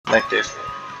like this.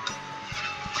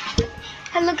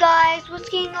 Hello guys, what's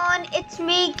going on? It's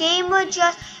me, Gamer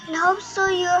Just, and hope so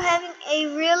you're having a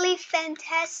really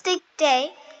fantastic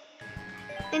day.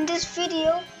 In this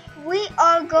video, we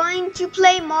are going to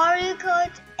play Mario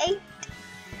Kart 8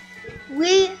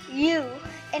 with you,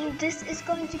 and this is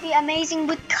going to be amazing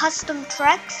with custom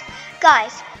tracks.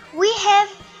 Guys, we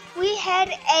had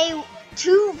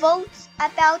two votes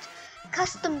about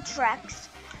custom tracks.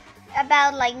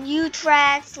 About like new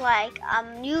tracks, like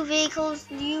new vehicles,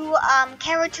 new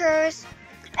characters.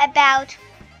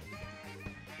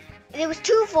 There was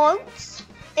two votes.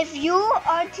 If you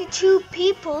are the two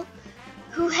people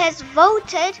who has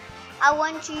voted, I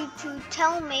want you to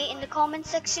tell me in the comment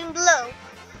section below.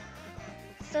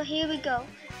 So here we go.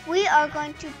 We are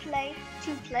going to play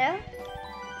 2-player.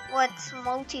 What's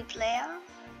multiplayer?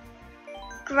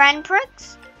 Grand Prix?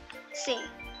 See.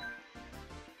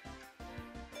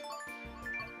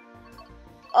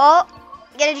 Oh,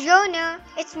 get a joiner.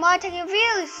 It's Martin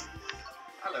Reviews.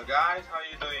 Hello guys, how are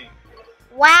you doing?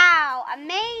 Wow,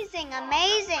 amazing.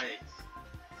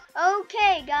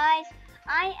 Okay guys,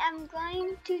 I am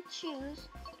going to choose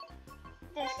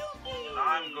this. And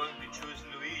I'm going to choose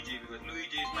Luigi because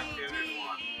Luigi is my favorite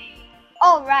one.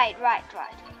 Oh, right.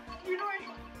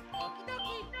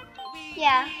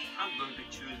 Yeah. I'm going to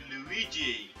choose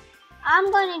Luigi. I'm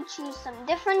going to choose some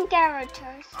different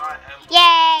characters.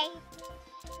 Yay!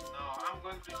 No, I'm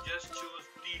going to just choose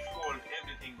default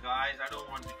everything, guys. I don't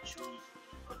want to choose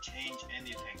or change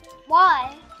anything.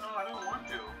 Why? No, I don't want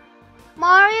to.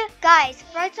 Mario, guys,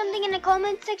 write something in the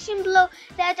comment section below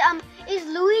that is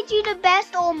Luigi the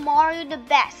best or Mario the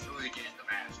best? Luigi is the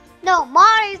best. No,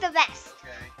 Mario is the best.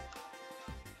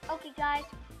 Okay. Okay, guys,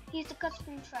 here's the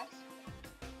custom tracks.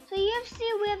 So you have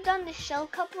seen we have done the shell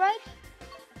cup, right?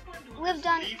 We've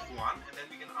done leaf one, and then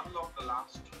we can unlock the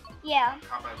last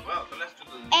cup as well. So let's do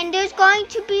the leaf and there's one. going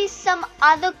to be some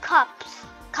other cups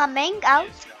coming out.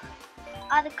 Yes, guys.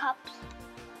 Other cups.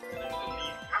 There's the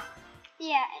leaf cup.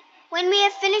 Yeah. When we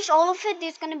have finished all of it,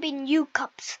 there's gonna be new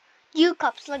cups. New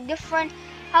cups, like different.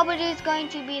 How about it's going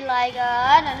to be like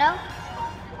I don't know.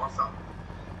 Awesome.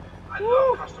 I Woo.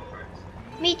 love custom tracks.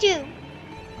 Me too.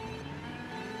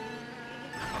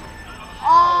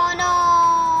 Oh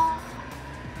no.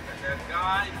 And then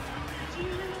guys,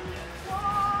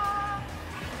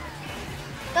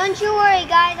 Don't you worry,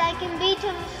 guys. I can beat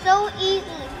him so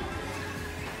easily.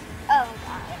 Oh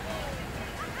God.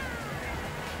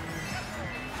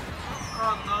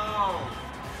 oh no.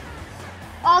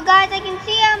 Oh, guys, I can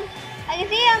see him.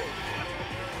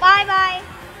 Bye bye.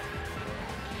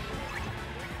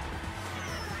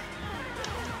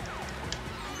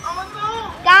 Oh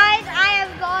no. Guys, I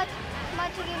have got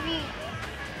much to give you.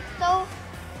 So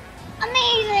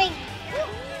amazing.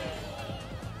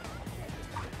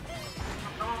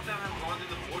 Some of them have gone in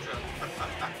the water.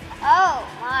 Oh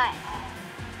my.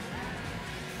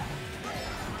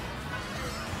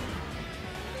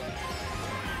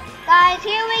 Guys,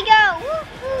 here we go.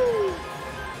 Woohoo!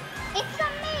 It's a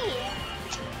me.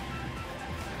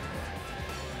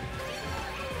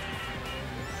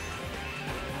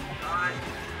 Guys,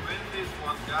 win this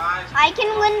one, guys. I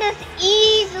can win this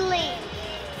easily.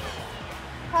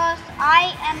 Because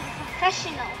I am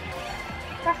professional.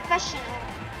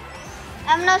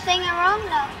 I'm not saying it wrong,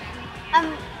 no.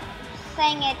 I'm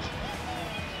saying it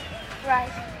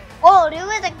right. Oh, there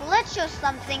was a glitch or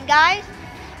something, guys.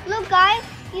 Look, guys,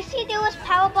 you see there was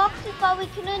power boxes, but we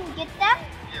couldn't get them?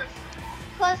 Yes.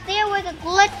 Because there was a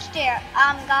glitch there.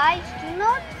 Guys, do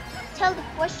not tell the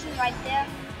question right there.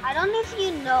 I don't know if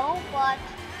you know, but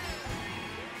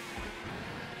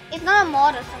it's not a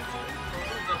mod or something.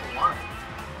 Who's number one?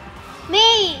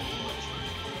 Me!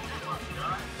 Come on,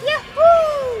 guys.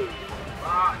 Yahoo!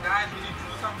 Guys, we need to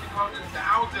do something called the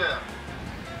Bowser.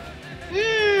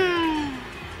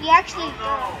 You actually Oh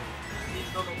no. He's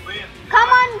gonna win. Come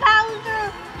on,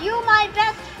 Bowser! You my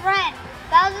best friend.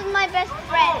 Bowser's my best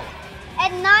friend.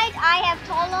 At night, I have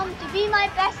told him to be my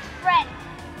best friend.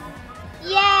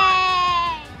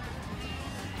 Yay!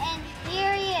 And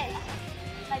here he is.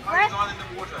 My Oh, he's best. gone in the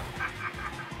water.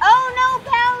 Oh no,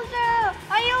 Bowser!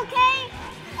 Are you okay?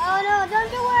 Oh no,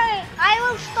 don't you worry. I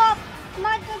will stop.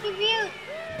 Smart Cookie Views.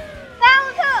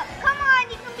 Bowser, come on,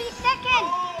 you can be second.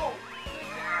 Oh!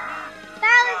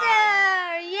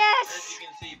 Bowser, As yes. you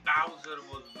can see, Bowser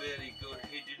was very good.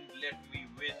 He didn't let me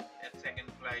win at second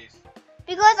place.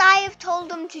 Because I have told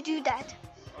him to do that.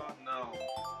 Oh no.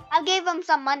 I gave him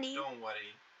some money. Don't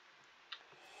worry.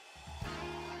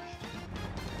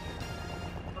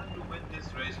 I'm going to win this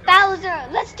race, guys. Bowser,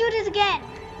 let's do this again.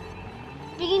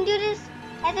 We can do this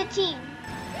as a team.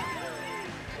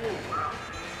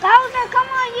 Bowser, come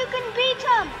on, you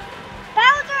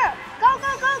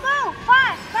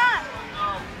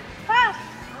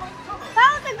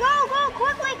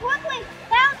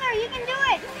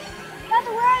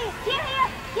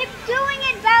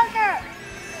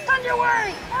your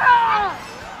way! Ah!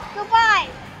 Goodbye!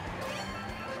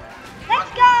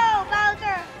 Let's go,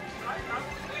 Bowser!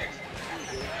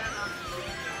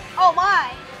 Oh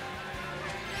my!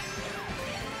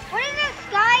 What is this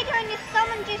guy doing? Is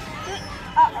someone just doing...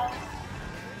 Uh-oh.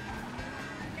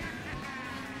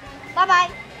 Bye-bye.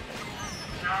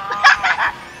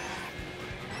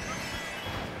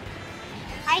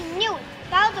 I knew it.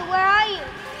 Bowser, where are you?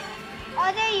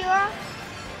 Oh, there you are.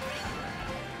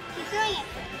 Keep doing it.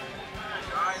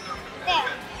 There.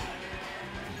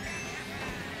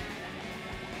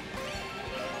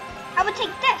 I will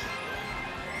take this.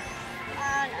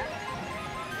 Oh no.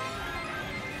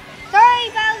 Sorry,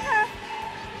 Bowser.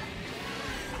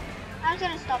 I'm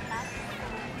gonna stop now.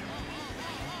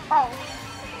 Oh.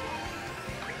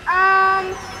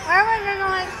 Where was the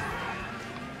noise?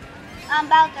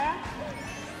 Bowser.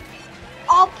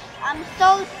 Oops, I'm so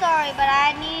sorry, but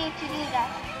I needed to do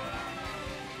that.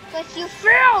 Because you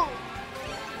failed!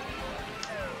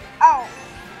 Oh.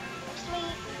 Actually,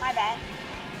 my bad.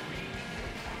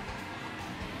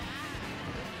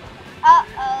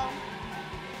 Uh-oh.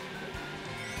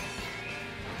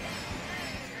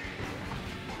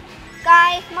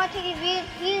 Guys, Martin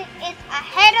Views is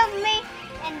ahead of me,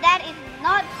 and that is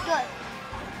not good.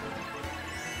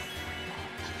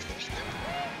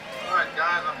 Alright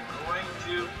guys, I'm going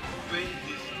to win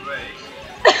this race.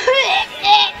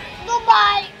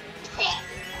 Goodbye.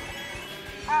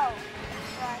 Oh,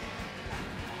 right.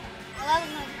 Well, that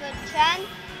was a good chance.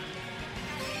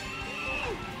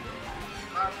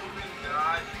 Not moving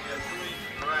guys, we are doing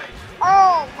great.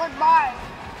 Oh, goodbye.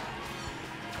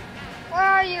 Where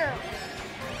are you?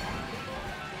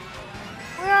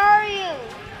 Where are you?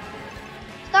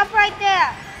 Stop right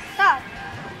there. Stop.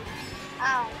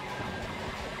 Ow.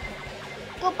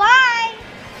 Goodbye.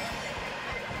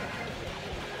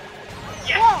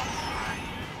 Yes. Whoa.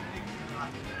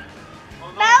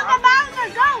 Bowser, Bowser,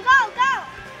 go, go, go.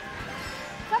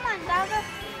 Come on, Bowser.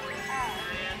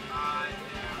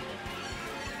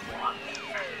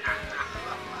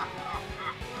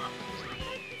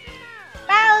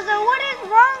 Bowser, what is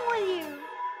wrong with you?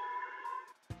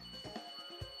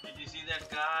 Did you see that,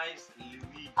 guys?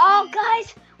 Luigi. Oh,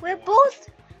 guys, we're both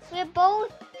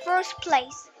first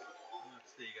place.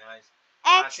 Let's see, guys.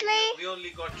 Actually, we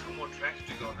only got 2 more tracks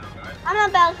to go now, guys. I'm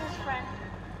not Bowser's friend.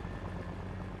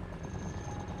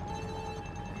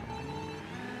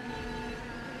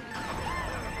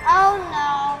 Oh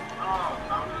no. Oh,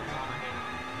 Bowser's gonna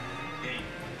get it.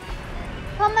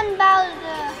 Come on,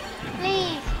 Bowser.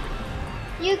 Please.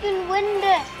 You can win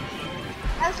this.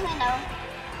 Actually, no.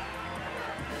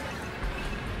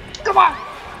 Come on.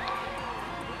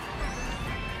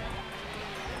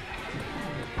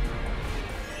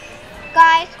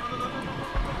 Guys.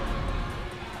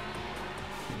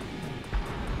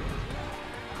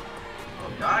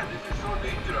 Oh, guys, this is so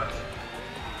dangerous.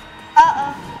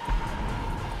 Uh-oh.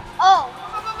 Oh.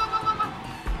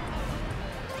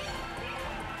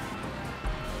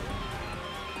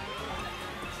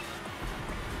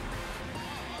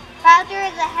 Bowser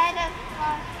is ahead of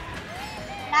us.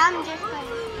 Now I'm just going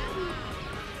to...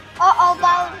 Uh-oh,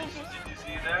 Bowser just... Did you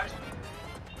see that?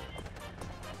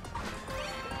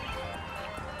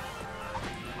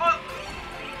 Oh.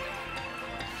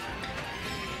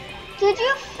 Did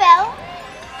you fell?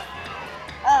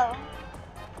 Oh.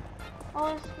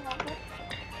 Oh, it's not good.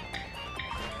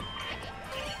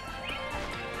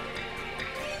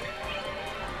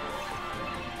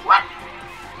 What?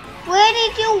 Where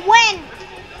did you win?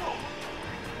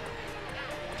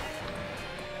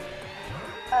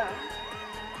 Oh.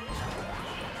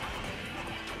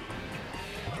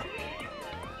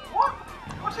 What?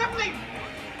 What's happening?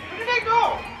 Where did they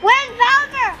go? Where's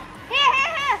Bowser? Here,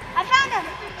 here, here. I found him.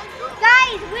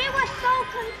 Guys, we were so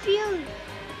confused.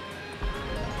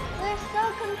 We're so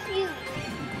confused.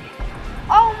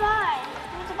 Oh my.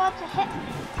 He was about to hit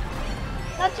me.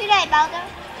 Not today, Bowser.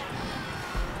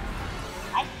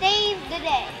 I saved the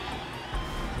day.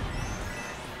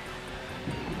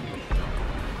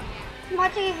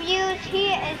 Multi-views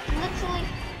here is literally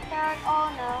third. Oh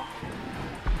no.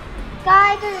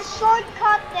 Guys, there's a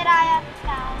shortcut that I have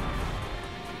found.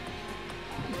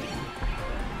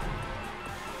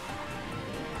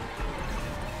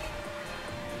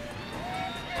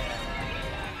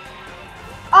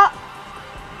 Oh.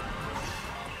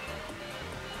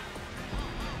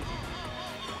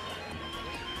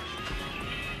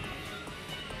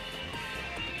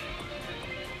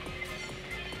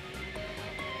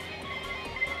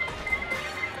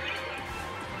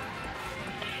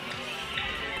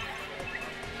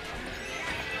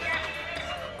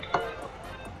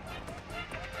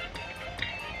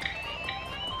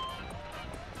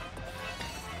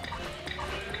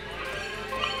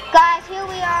 here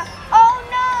we are. Oh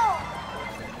no!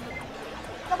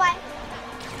 Bye-bye.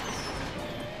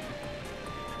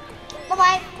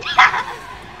 Bye-bye.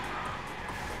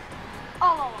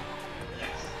 Oh.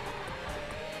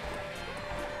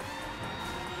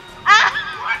 Ah!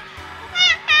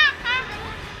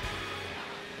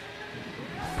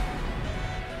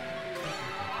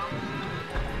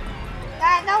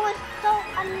 Guys, that was so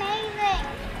amazing.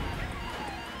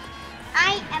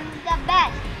 I am the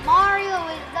best. Mario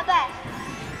is the best.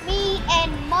 Me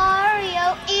and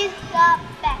Mario is the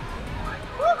best.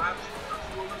 Woo.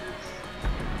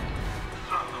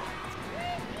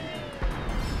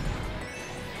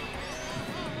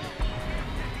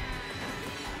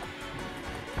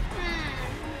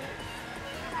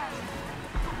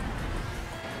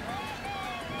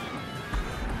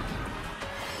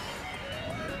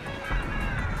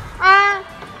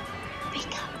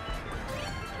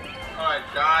 Alright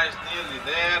guys, nearly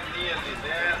there.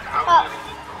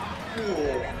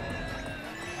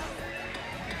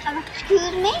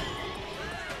 Excuse me?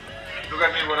 Look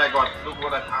at me what I got. Look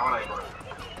what I got.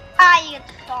 You get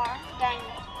the star. Dang it.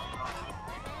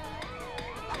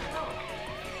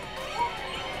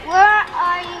 Where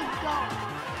are you going?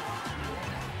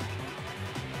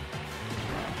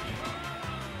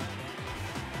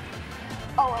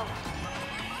 Oh.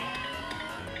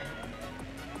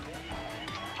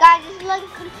 Guys, this is like a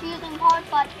confusing part,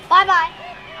 but bye-bye.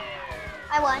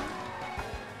 I won.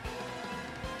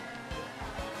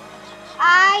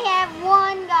 I have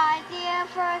won, guys. Yeah,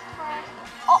 first.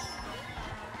 Oh.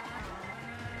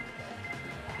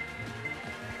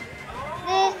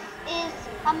 This is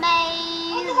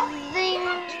amazing.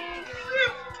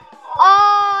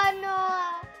 Oh, no.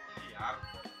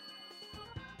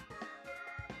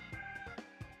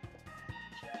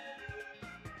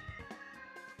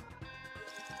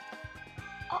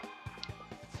 Oh.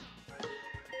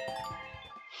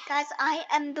 Guys, I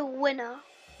am the winner.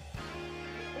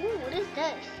 Ooh, what is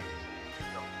this?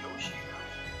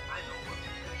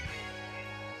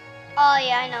 Oh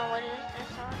yeah, I know what is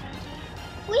this already.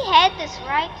 We had this,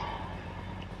 right?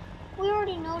 We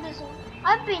already know this one.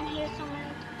 I've been here so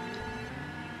many times.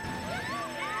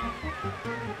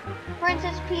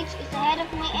 Princess Peach is ahead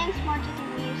of me and smarter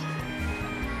than me.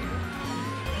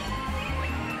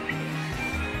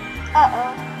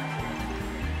 Uh-oh.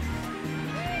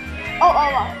 Oh.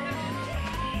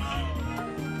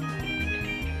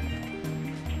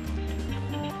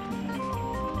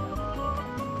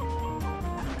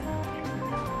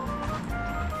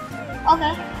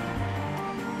 Okay.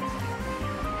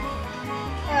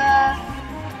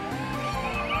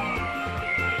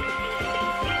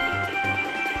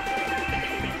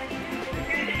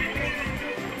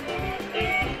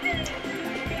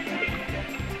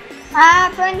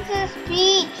 Princess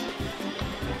Peach.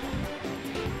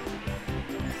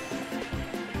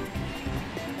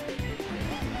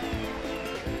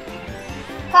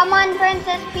 Come on,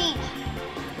 Princess Peach.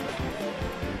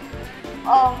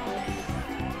 Oh.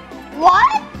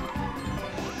 What?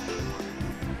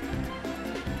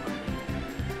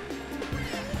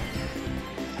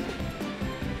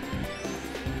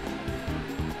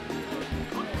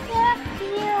 Get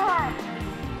here.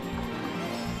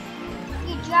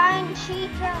 You giant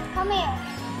cheater. Come here.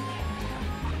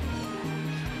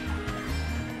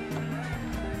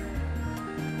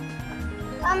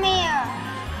 Come here.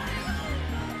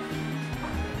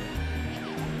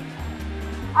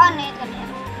 Oh, Nathan.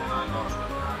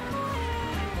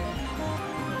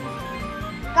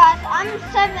 Guys, I'm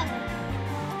 7.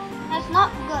 That's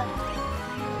not good.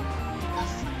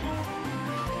 Let's see,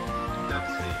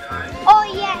 guys. Oh,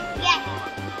 yes.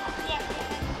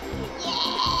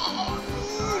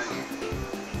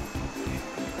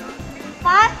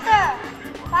 Faster.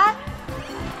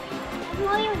 It's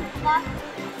not even faster.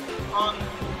 Oh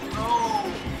no.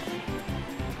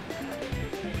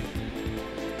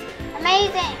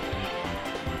 Amazing.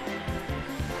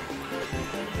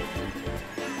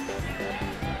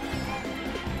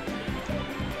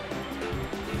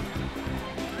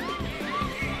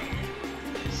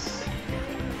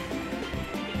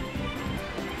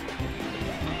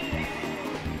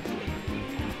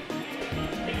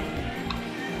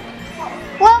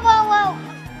 Whoa.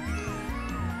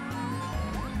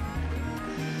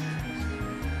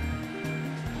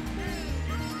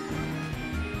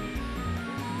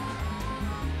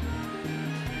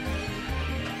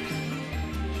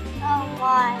 Oh,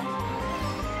 why?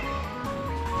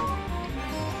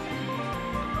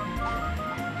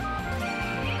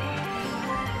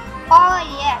 Oh,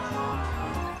 yes.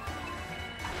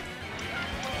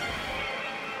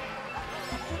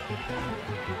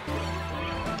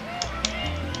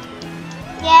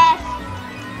 Yes.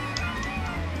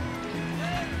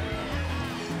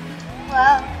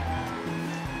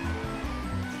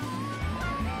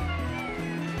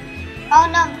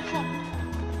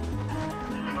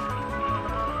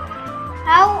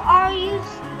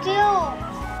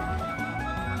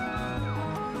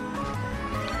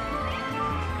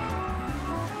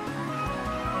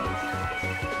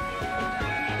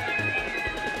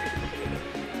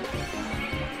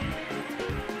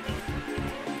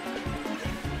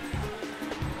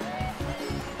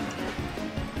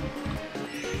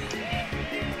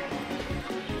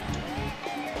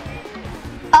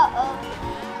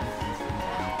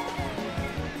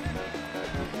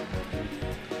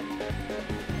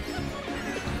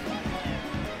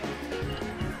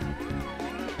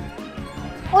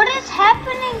 What is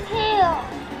happening here?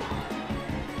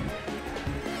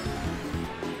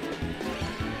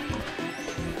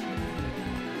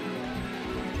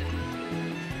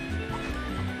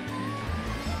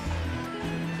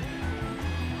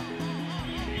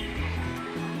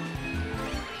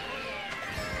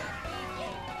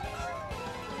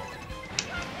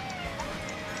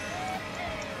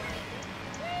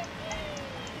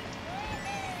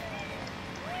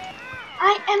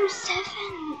 I am 7.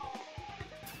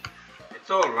 It's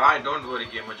alright, don't worry,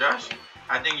 Gamer Josh.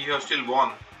 I think you have still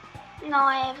won. No,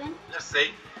 I haven't. Let's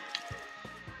see.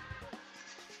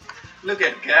 Look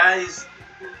at guys.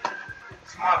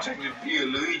 Smart Track Review,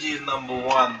 Luigi is number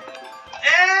 1.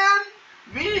 And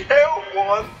we have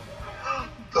won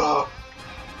the...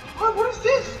 What is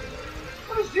this?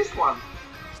 What is this one?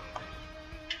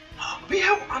 We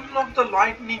have unlocked the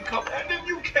Lightning Cup and a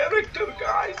new character,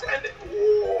 guys. And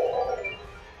whoa.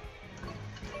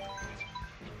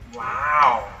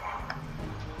 Wow.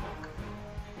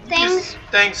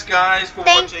 Thanks guys for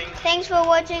watching. Thanks for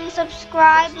watching.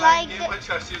 Subscribe, like. Gamer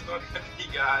Josh is not happy,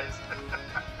 guys.